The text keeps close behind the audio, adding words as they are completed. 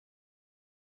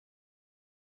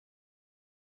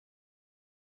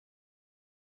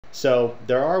So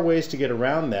there are ways to get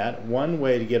around that. One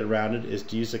way to get around it is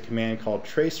to use a command called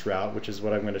traceroute, which is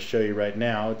what I'm going to show you right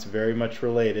now. It's very much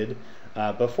related.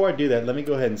 Before I do that, let me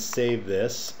go ahead and save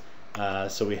this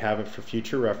so we have it for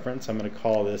future reference. I'm going to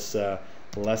call this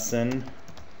lesson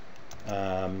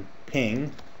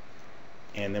ping,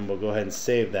 and then we'll go ahead and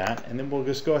save that, and then we'll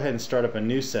just go ahead and start up a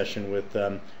new session with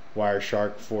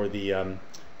Wireshark for the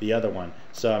other one.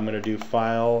 So I'm going to do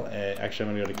file,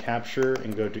 actually I'm going to go to capture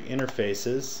and go to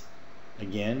interfaces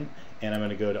again, and I'm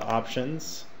going to go to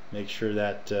options, make sure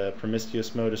that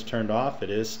promiscuous mode is turned off.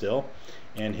 It is still,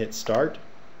 and hit start.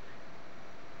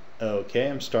 Okay,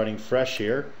 I'm starting fresh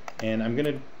here, and I'm going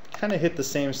to kind of hit the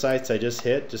same sites I just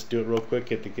hit. Just do it real quick,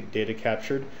 get the data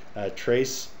captured.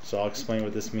 Trace, so I'll explain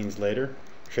what this means later.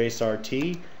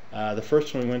 Tracert. The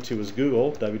first one we went to was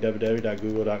Google,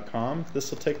 www.google.com.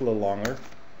 This will take a little longer.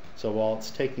 So while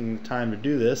it's taking time to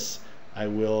do this, I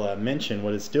will mention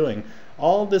what it's doing.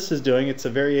 All this is doing, it's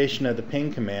a variation of the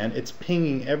ping command. It's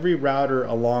pinging every router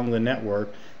along the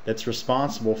network that's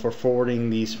responsible for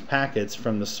forwarding these packets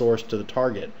from the source to the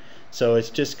target. So it's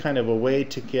just kind of a way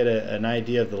to get an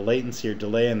idea of the latency or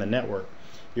delay in the network.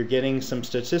 You're getting some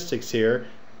statistics here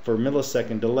for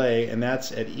millisecond delay, and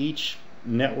that's at each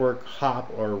network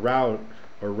hop or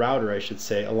router I should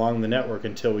say, along the network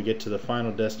until we get to the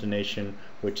final destination,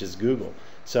 which is Google.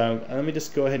 So let me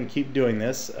just go ahead and keep doing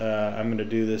this. I'm going to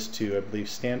do this to, I believe,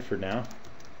 Stanford now.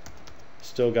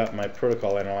 Still got my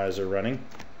protocol analyzer running.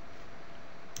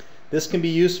 This can be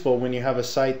useful when you have a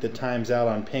site that times out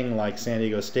on ping like San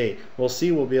Diego State. We'll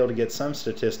see, we'll be able to get some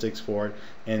statistics for it,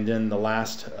 and then the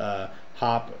last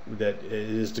hop that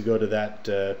is to go to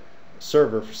that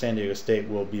server for San Diego State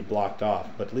will be blocked off,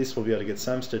 but at least we'll be able to get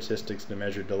some statistics to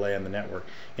measure delay on the network.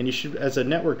 And you should, as a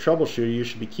network troubleshooter, you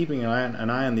should be keeping an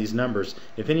eye on these numbers.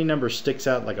 If any number sticks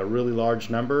out like a really large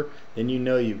number, then you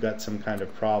know you've got some kind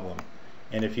of problem.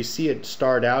 And if you see it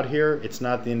start out here, it's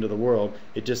not the end of the world.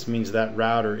 It just means that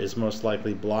router is most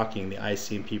likely blocking the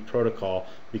ICMP protocol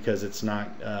because it's not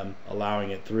allowing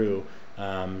it through,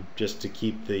 just to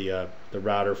keep the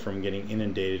router from getting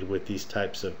inundated with these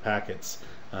types of packets,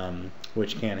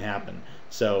 which can happen.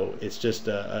 So it's just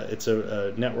it's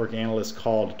a network analyst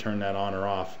call to turn that on or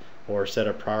off, or set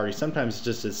a priority. Sometimes it's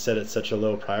just set at such a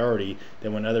low priority that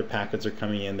when other packets are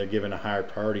coming in, they're given a higher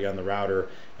priority on the router,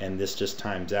 and this just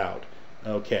times out.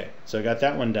 Okay, so I got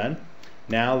that one done.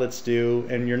 Now let's do,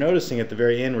 and you're noticing at the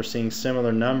very end we're seeing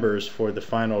similar numbers for the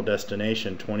final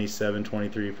destination, 27,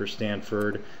 23 for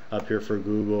Stanford, up here for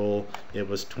Google it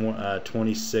was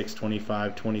 26,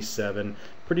 25, 27,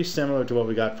 pretty similar to what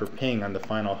we got for ping on the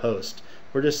final host.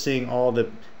 We're just seeing all the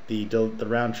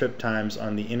round trip times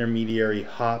on the intermediary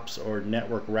hops or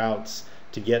network routes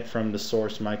to get from the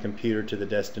source, my computer, to the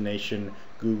destination,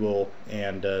 Google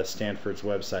and Stanford's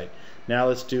website. Now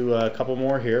let's do a couple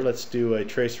more here. Let's do a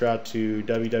trace route to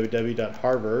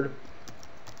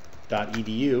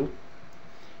www.harvard.edu,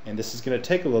 and this is going to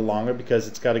take a little longer because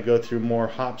it's got to go through more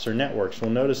hops or networks. We'll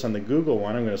notice on the Google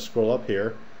one, I'm going to scroll up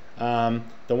here, the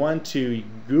one to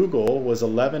Google was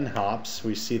 11 hops.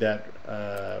 We see that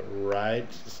right,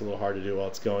 it's a little hard to do while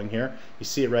it's going here. You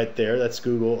see it right there, that's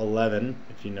Google 11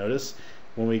 if you notice.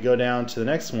 When we go down to the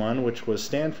next one, which was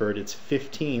Stanford, it's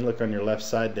 15. Look on your left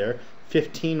side there,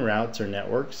 15 routes or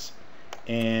networks.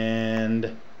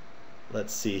 And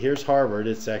let's see, here's Harvard.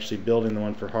 It's actually building the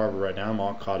one for Harvard right now. I'm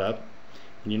all caught up.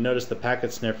 And you notice the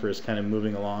packet sniffer is kind of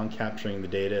moving along, capturing the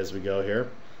data as we go here.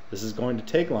 This is going to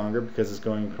take longer because it's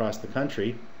going across the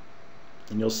country.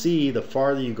 And you'll see the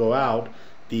farther you go out,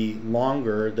 the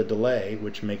longer the delay,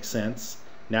 which makes sense.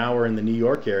 Now we're in the New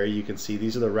York area. You can see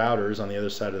these are the routers on the other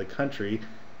side of the country.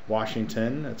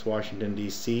 Washington, that's Washington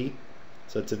DC.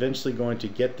 So it's eventually going to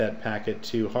get that packet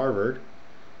to Harvard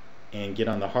and get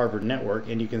on the Harvard network.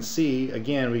 And you can see,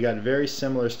 again, we got very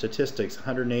similar statistics.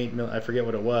 108 I forget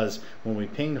what it was when we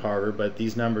pinged Harvard, but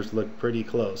these numbers look pretty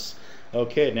close.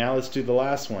 Okay, now let's do the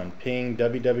last one. Ping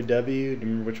www, do you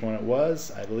remember which one it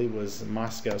was? I believe it was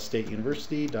Moscow State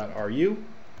University.ru.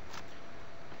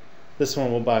 This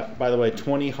one will, by the way,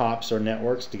 20 hops or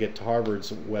networks to get to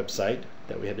Harvard's website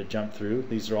that we had to jump through.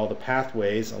 These are all the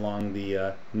pathways along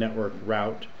the network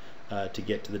route to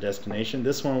get to the destination.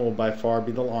 This one will by far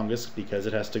be the longest because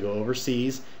it has to go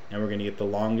overseas, and we're going to get the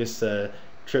longest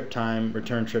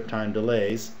return trip time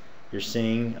delays. You're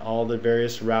seeing all the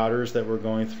various routers that we're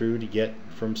going through to get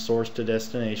from source to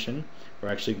destination. We're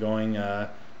actually going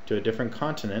to a different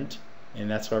continent, and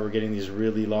that's why we're getting these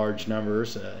really large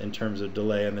numbers in terms of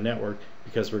delay on the network,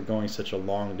 because we're going such a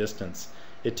long distance.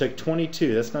 It took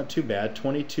 22, that's not too bad,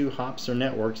 22 hops or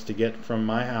networks to get from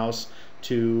my house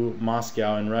to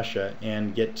Moscow in Russia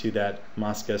and get to that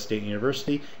Moscow State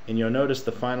University. And you'll notice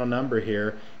the final number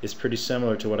here is pretty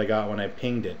similar to what I got when I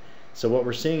pinged it. So what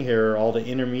we're seeing here are all the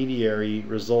intermediary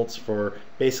results for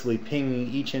basically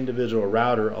pinging each individual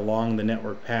router along the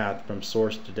network path from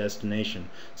source to destination.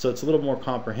 So it's a little more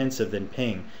comprehensive than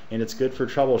ping, and it's good for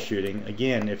troubleshooting.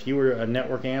 Again, if you were a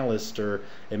network analyst or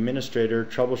administrator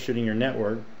troubleshooting your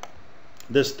network,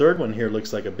 this third one here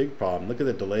looks like a big problem. Look at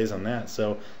the delays on that.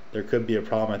 So there could be a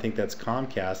problem. I think that's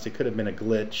Comcast. It could have been a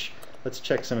glitch. Let's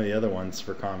check some of the other ones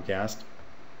for Comcast.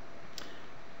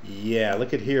 Yeah,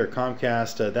 look at here,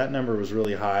 Comcast, that number was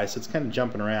really high, so it's kind of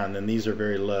jumping around, and these are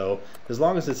very low. As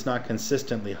long as it's not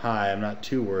consistently high, I'm not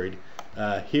too worried.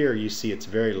 Here you see it's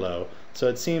very low, so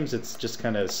it seems it's just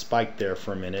kind of spiked there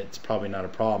for a minute. It's probably not a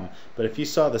problem. But if you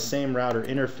saw the same router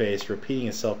interface repeating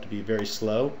itself to be very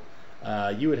slow,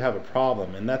 you would have a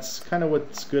problem, and that's kind of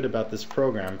what's good about this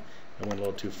program. I went a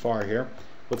little too far here.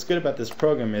 What's good about this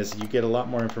program is you get a lot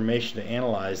more information to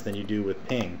analyze than you do with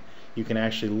ping. You can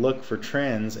actually look for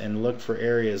trends and look for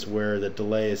areas where the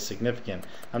delay is significant.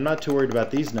 I'm not too worried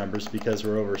about these numbers because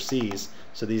we're overseas,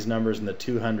 so these numbers in the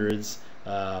 200s,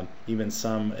 even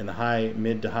some in the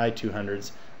mid to high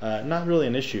 200s, not really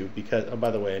an issue because, oh,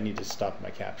 by the way, I need to stop my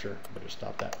capture. Better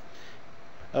stop that.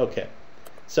 Okay,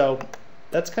 so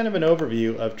that's kind of an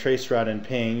overview of traceroute and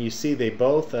ping. You see they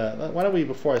both, why don't we,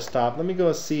 before I stop, let me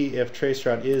go see if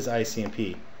traceroute is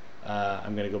ICMP.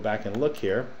 I'm going to go back and look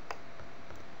here.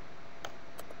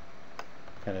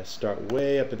 Kind of start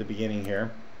way up at the beginning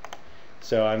here.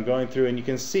 So I'm going through, and you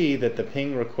can see that the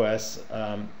ping requests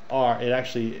it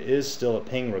actually is still a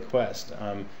ping request.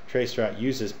 Traceroute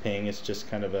uses ping, it's just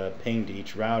kind of a ping to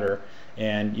each router,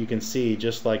 and you can see,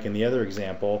 just like in the other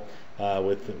example,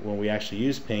 when we actually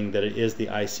use ping, that it is the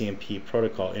ICMP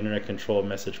protocol, Internet Controlled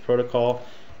Message Protocol,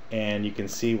 and you can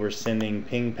see we're sending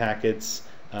ping packets.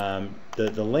 The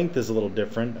length is a little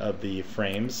different of the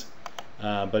frames,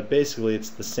 but basically it's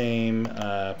the same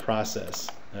process.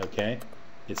 Okay,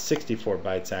 it's 64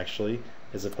 bytes actually,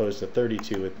 as opposed to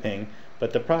 32 with ping,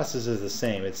 but the process is the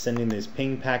same. It's sending these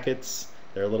ping packets.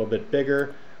 They're a little bit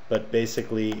bigger, but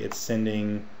basically it's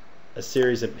sending a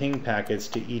series of ping packets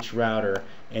to each router,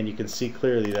 and you can see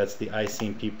clearly that's the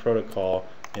ICMP protocol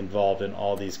involved in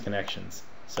all these connections.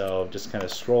 So just kind of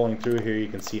scrolling through here, you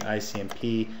can see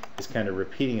ICMP is kind of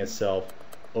repeating itself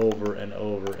over and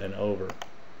over and over.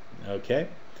 Okay,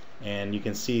 and you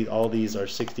can see all these are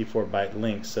 64 byte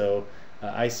links. So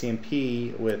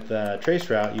ICMP with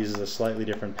traceroute uses a slightly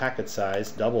different packet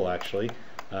size, double actually,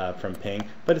 from ping,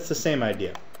 but it's the same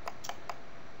idea.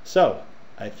 So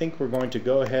I think we're going to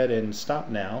go ahead and stop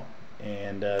now,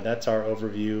 and that's our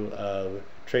overview of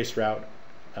traceroute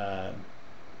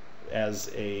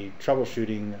as a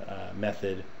troubleshooting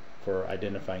method for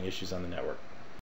identifying issues on the network.